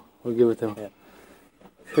to know. We'll give it to him. Yeah.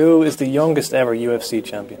 Who is the youngest ever UFC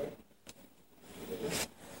champion?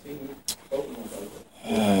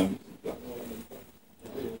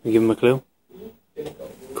 We give him a clue.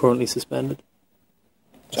 Currently suspended.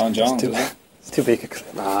 John Jones. It's too big a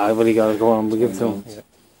clue. I've only got to go on. We'll give it to him. Yeah.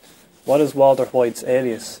 What is Walter White's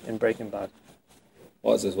alias in Breaking Bad?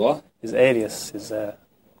 What is this, what? His alias, his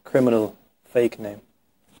criminal fake name.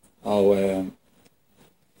 Oh,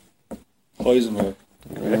 Heisenberg.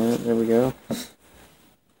 There we go.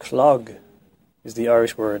 Clog is the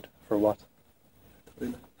Irish word for what?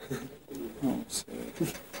 Oh,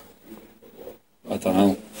 I don't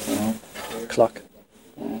know. Clock.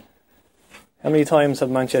 How many times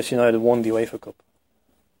have Manchester United won the UEFA Cup?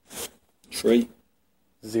 3.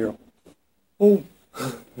 0. Oh.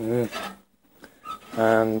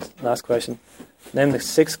 And last question. Name the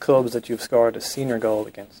 6 clubs that you've scored a senior goal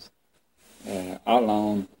against.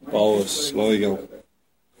 Athlone, Bowes, Sligo,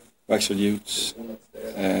 Wexford Youths.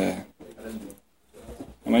 How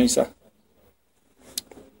many is that?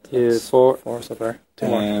 4. 4 so far. 2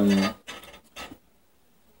 more.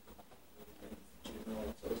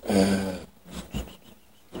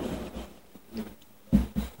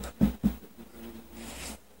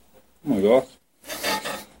 Oh my god.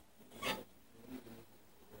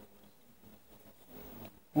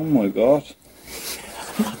 Oh my god.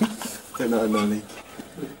 They're not in the league.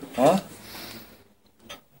 Huh?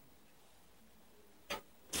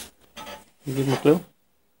 You give him a clue?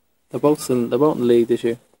 They're both in the league this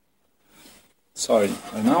year. Sorry,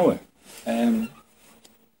 I know it.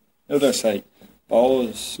 Who did I say?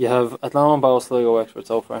 Bowes. You have Athlone, Bowes, Sligo, Wexford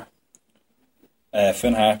so far.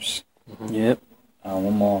 Finn Harps. Mm-hmm. Yep. And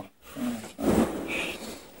one more.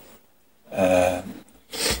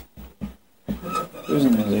 Who's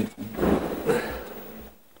in the league?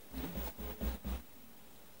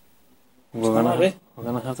 We're gonna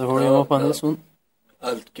have to hurry him up on this one.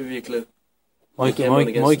 I'll give you a clue.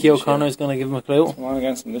 Mikey O'Connor is going to give him a clue. Come on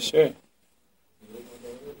against them this year.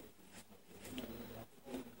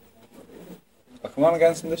 Come on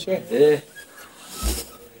against them this year. Yeah.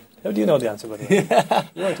 How do you know the answer, buddy?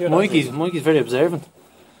 Mikey's very observant.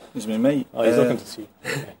 He's my mate. Oh, he's looking to see.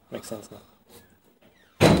 Okay, makes sense now.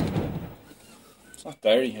 It's not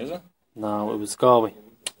Derry, is it? No, it was Galway.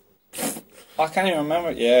 I can't even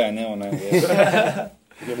remember. Yeah, I know now. Yeah.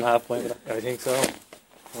 You give him half point for that. I think so.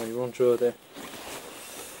 Oh, you run through it there.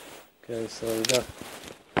 Okay, so we got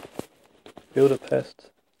Budapest,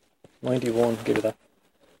 91, give it that.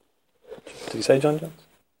 Did you say John Jones?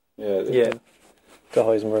 Yeah. Got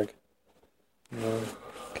Heisenberg. No,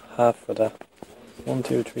 half for that. 1,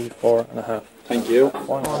 2, 3, 4 and a half. Thank you.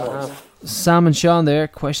 1 and a half. Sam and Sean there.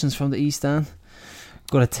 Questions from the East Stand.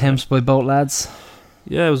 Good attempts by both lads.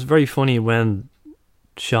 Yeah, it was very funny when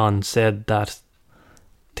Sean said that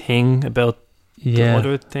thing about the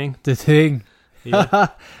other thing. The thing. Yeah.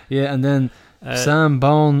 Yeah, and then Sam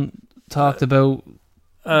Bone talked about...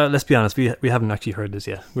 let's be honest, we haven't actually heard this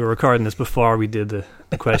yet. We were recording this before we did the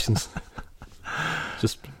questions.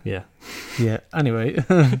 Just, yeah. Yeah, anyway.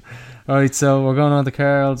 Alright, so we're going on to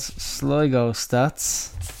Carl's Sligo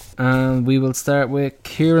stats. And we will start with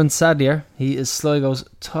Kieran Sadlier. He is Sligo's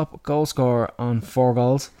top goal scorer on 4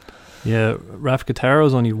 goals. Yeah, Raf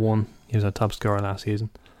Guitaro's only 1. He was our top scorer last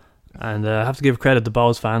season. And I have to give credit to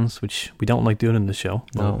Bows fans, which we don't like doing in the show.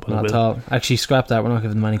 No, not at all. Actually, scrap that. We're not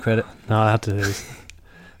giving them any credit. No, I have to.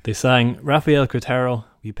 They sang, Rafael Guitaro,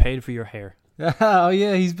 we paid for your hair. Oh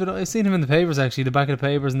yeah, I've seen him in the papers actually, the back of the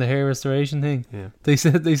papers and the hair restoration thing. Yeah, they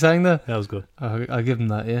sang that. That was good. I'll give them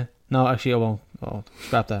that. Yeah. No, actually I won't. I'll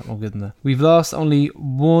scrap that. Won't give them that. We've lost only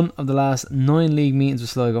 1 of the last 9 league meetings with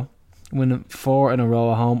Sligo, winning 4 in a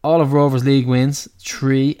row at home. All of Rovers' league wins,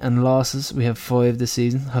 3, and losses, we have 5 this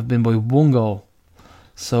season, have been by 1 goal.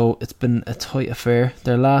 So it's been a tight affair.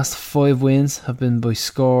 Their last 5 wins have been by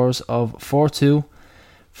scores of 4-2,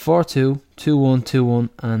 4-2, 2-1, 2-1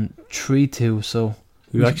 and 3-2. So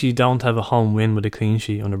we actually don't have a home win with a clean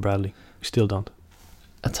sheet under Bradley. We still don't.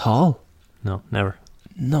 At all? No, never.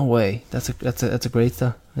 No way. That's a great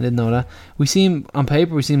stat. I didn't know that. On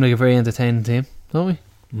paper we seem like a very entertaining team, don't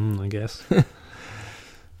we? I guess.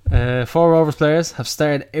 4 Rovers players have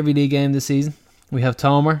started every league game this season. We have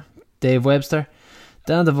Tomer, Dave Webster,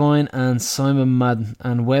 Dan Devine and Simon Madden,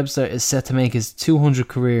 and Webster is set to make his 200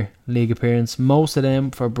 career league appearance, most of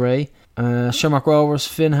them for Bray. Shamrock Rovers,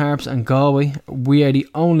 Finn Harps and Galway, we are the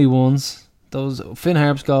only ones, those Finn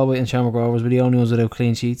Harps, Galway and Shamrock Rovers were the only ones without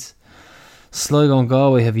clean sheets. Sligo and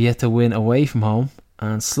Galway have yet to win away from home,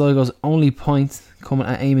 and Sligo's only point coming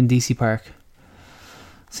at Eamon DC Park.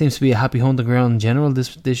 Seems to be a happy hunting ground in general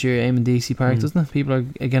this year, Eamon DC Park, doesn't it? People are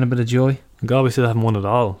getting a bit of joy. Galway still haven't won it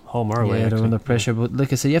all, home or away. Yeah, they're under pressure, but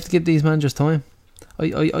like I said, you have to give these managers time.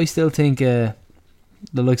 I still think the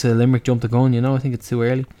likes of Limerick jumped the gun, I think it's too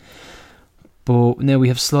early. But now we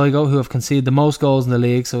have Sligo, who have conceded the most goals in the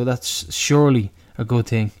league, so that's surely a good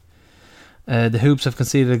thing. The Hoops have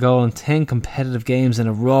conceded a goal in 10 competitive games in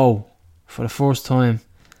a row for the first time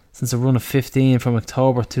since a run of 15 from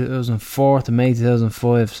October 2004 to May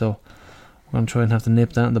 2005, so we're going to try and have to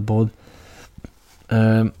nip that in the bud.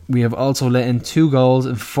 We have also let in 2 goals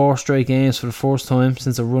in 4 straight games for the first time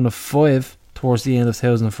since a run of 5 towards the end of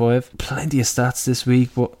 2005. Plenty of stats this week,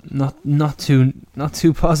 but not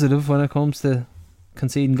too positive when it comes to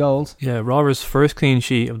conceding goals. Yeah, Rovers' first clean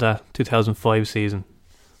sheet of that 2005 season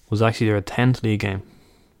was actually their 10th league game.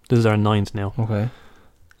 This is our 9th now. Okay.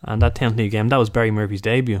 And that 10th league game, that was Barry Murphy's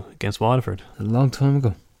debut against Waterford. A long time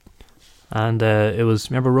ago. And it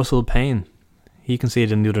was, remember Russell Payne? He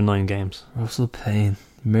conceded in the other 9 games. Russell Payne,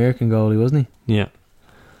 American goalie, wasn't he? Yeah.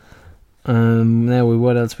 Now,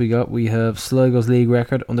 what else we got? We have Sligo's league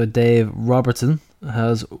record under Dave Robertson.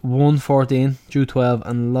 Has won 14, drew 12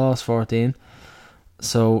 and lost 14.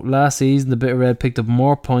 So last season the Bitter Red picked up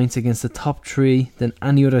more points against the top 3 than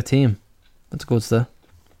any other team. That's good stuff.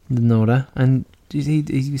 Didn't know that. And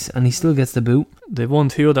he still gets the boot. They've won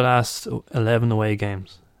 2 of the last 11 away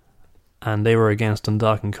games, and they were against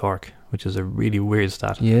Dundalk and Cork, which is a really weird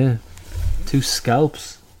stat. Yeah, 2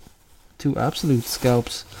 scalps, 2 absolute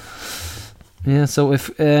scalps. Yeah, so if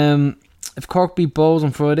Cork beat Bows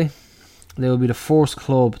on Friday, they will be the first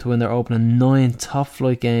club to win their opening 9 top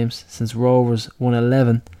flight games since Rovers won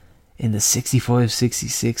 11 in the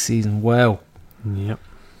 65-66 season. Wow. Yep.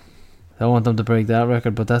 I want them to break that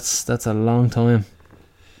record, but that's a long time.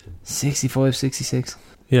 65-66.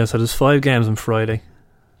 Yeah, so there's 5 games on Friday,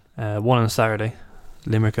 1 on Saturday.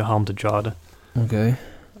 Limerick at home to Drogheda. Okay.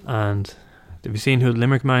 And have you seen who the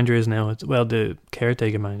Limerick manager is now? It's the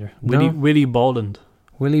caretaker manager. No. Willie Boland.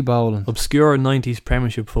 Willie Boland. Obscure 90s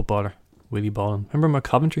Premiership footballer. Willie Boland. Remember him at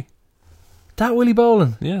Coventry? That Willie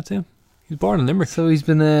Boland? Yeah, it's him. He was born in Limerick. So he's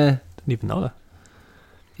been didn't even know that.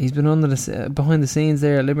 He's been under behind the scenes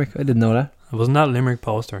there at Limerick. I didn't know that. It wasn't that Limerick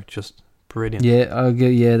poster, just brilliant. Yeah,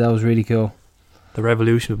 that was really cool. The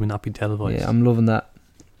revolution would not be televised. Yeah, I'm loving that.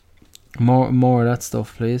 More of that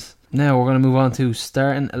stuff, please. Now we're going to move on to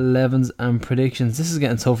starting 11s and predictions. This is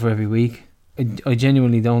getting tougher every week. I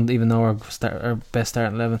genuinely don't even know our best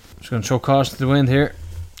starting 11. I'm just going to throw caution to the wind here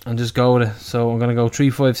and just go with it. So I'm going to go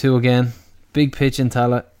 3-5-2 again. Big pitch in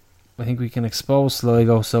Tallaght. I think we can expose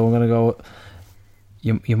Sligo, so I'm going to go.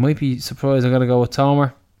 You might be surprised. I'm going to go with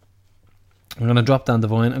Tomer. I'm going to drop down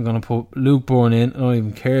Devine. I'm going to put Luke Bourne in. I don't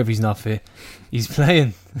even care if he's not fit. He's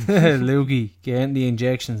playing. Lukey, getting the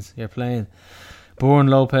injections. You're playing. Bourne,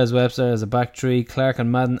 Lopez, Webster as a back 3. Clark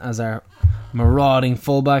and Madden as our marauding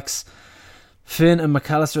fullbacks. Finn and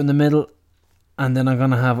McAllister in the middle. And then I'm going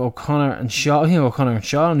to have O'Connor and Shaw. I think O'Connor and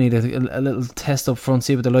Shaw need a little test up front,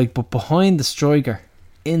 see what they're like. But behind the striker,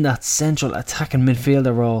 in that central attacking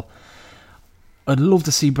midfielder role, I'd love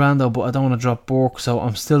to see Brando, but I don't want to drop Burke, so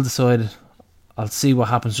I'm still decided. I'll see what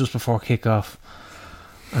happens just before kick-off.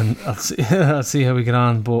 and I'll see how we get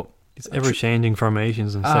on. But it's ever changing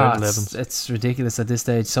formations and certain levels. It's ridiculous at this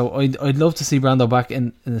stage. So I'd love to see Brando back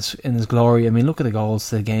in his glory. I mean, look at the goals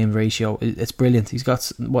to the game ratio. It's brilliant. He's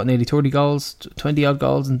got nearly 30 goals, 20 odd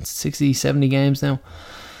goals in 60, 70 games now.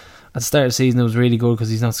 At the start of the season it was really good because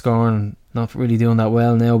he's not scoring, not really doing that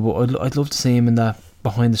well now, but I'd love to see him in that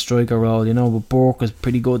behind the striker role, but Burke was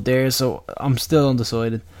pretty good there, so I'm still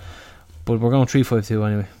undecided, but we're going 3-5-2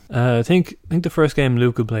 anyway. I think the first game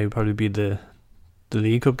Luke will play would probably be the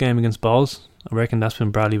League Cup game against Balls. I reckon that's when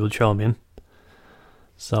Bradley will throw him in,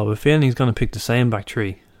 so I have a feeling he's going to pick the same back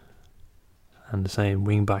three and the same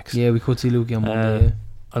wing backs. Yeah, we could see Luke on Monday.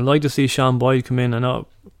 I'd like to see Sean Boyd come in. I know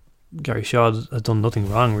Gary Shaw has done nothing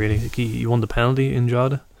wrong really. He won the penalty in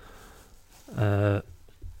Drogheda.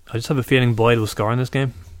 I just have a feeling Boyd will score in this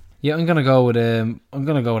game. Yeah, I'm gonna go with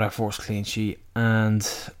our first clean sheet, and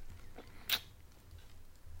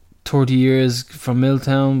 30 years from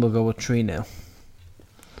Milltown. We'll go with 3-0.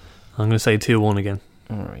 I'm gonna say 2-1 again.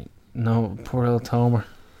 All right. No, poor old Tomer.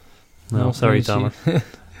 No, sorry, Tomer.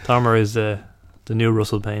 Tomer is the new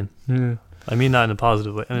Russell Payne. Yeah. I mean that in a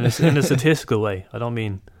positive way. I mean, in a statistical way. You don't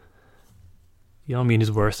mean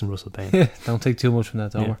he's worse than Russell Payne. Don't take too much from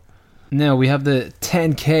that, Tomer. Yeah. Now we have the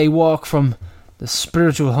 10k walk from the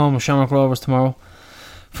spiritual home of Shamrock Rovers tomorrow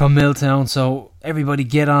from Milltown. So everybody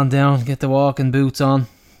get on down, get the walking boots on,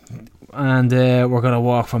 and we're going to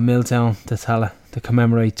walk from Milltown to Tala to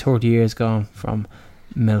commemorate 30 years gone from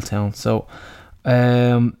Milltown. So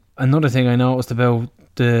another thing I noticed about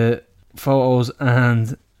the photos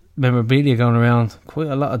and memorabilia going around, quite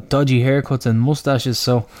a lot of dodgy haircuts and moustaches.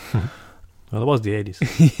 So well, it was the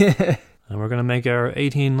 80s. Yeah. And we're going to make our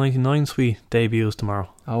 1899 suite debuts tomorrow.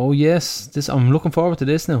 Oh yes, I'm looking forward to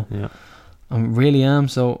this now. Yeah, I really am.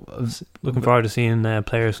 So looking forward to seeing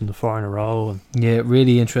players from the 4 in a row. Yeah,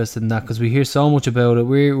 really interested in that because we hear so much about it.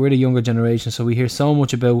 We're the younger generation, so we hear so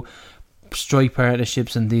much about strike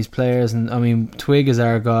partnerships and these players. And I mean, Twig is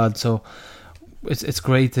our god, so it's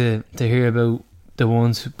great to hear about the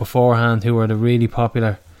ones beforehand who are the really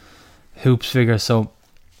popular hoops figures. So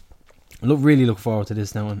really look forward to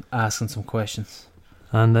this now and asking some questions.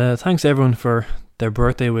 And thanks everyone for their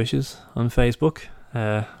birthday wishes on Facebook.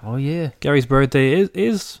 Oh yeah, Gary's birthday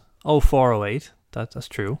is 0408. That's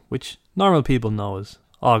true, which normal people know is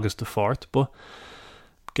August the 4th. But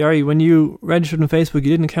Gary, when you registered on Facebook,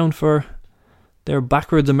 you didn't account for their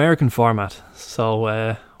backwards American format.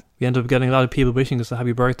 So we ended up getting a lot of people wishing us a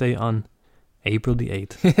happy birthday on April the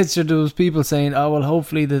 8th. So there was people saying, oh well,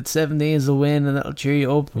 hopefully the 17s will win and that'll cheer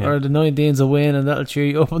you up, or the 19s will win and that'll cheer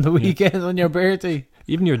you up on the weekend on your birthday.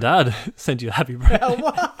 Even your dad sent you a happy birthday.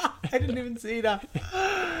 I didn't even see that.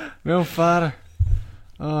 No father.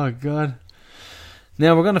 Oh god.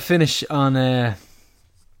 Now we're going to finish on a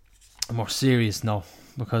more serious note,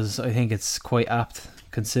 because I think it's quite apt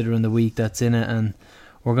considering the week that's in it, and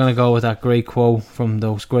we're going to go with that great quote from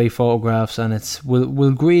those great photographs, and it's,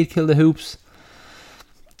 will greed kill the hoops?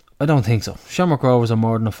 I don't think so. Shamrock Rovers are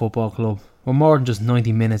more than a football club. We're more than just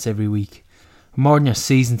 90 minutes every week. We're more than your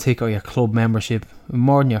season ticket or your club membership. We're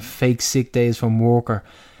more than your fake sick days from work or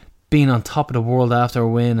being on top of the world after a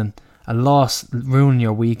win and a loss ruining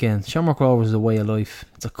your weekend. Shamrock Rovers is a way of life.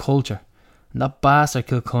 It's a culture. And that bastard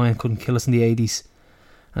Kilcoyne couldn't kill us in the 80s.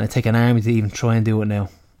 And it'd take an army to even try and do it now.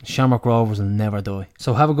 Shamrock Rovers will never die.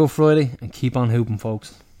 So have a good Friday and keep on hooping,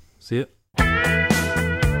 folks. See ya.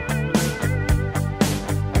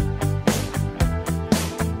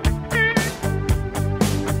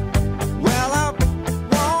 Well, I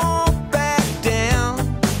won't back down.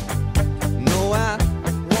 No, I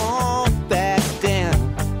won't back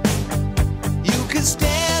down. You can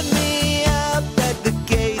stay.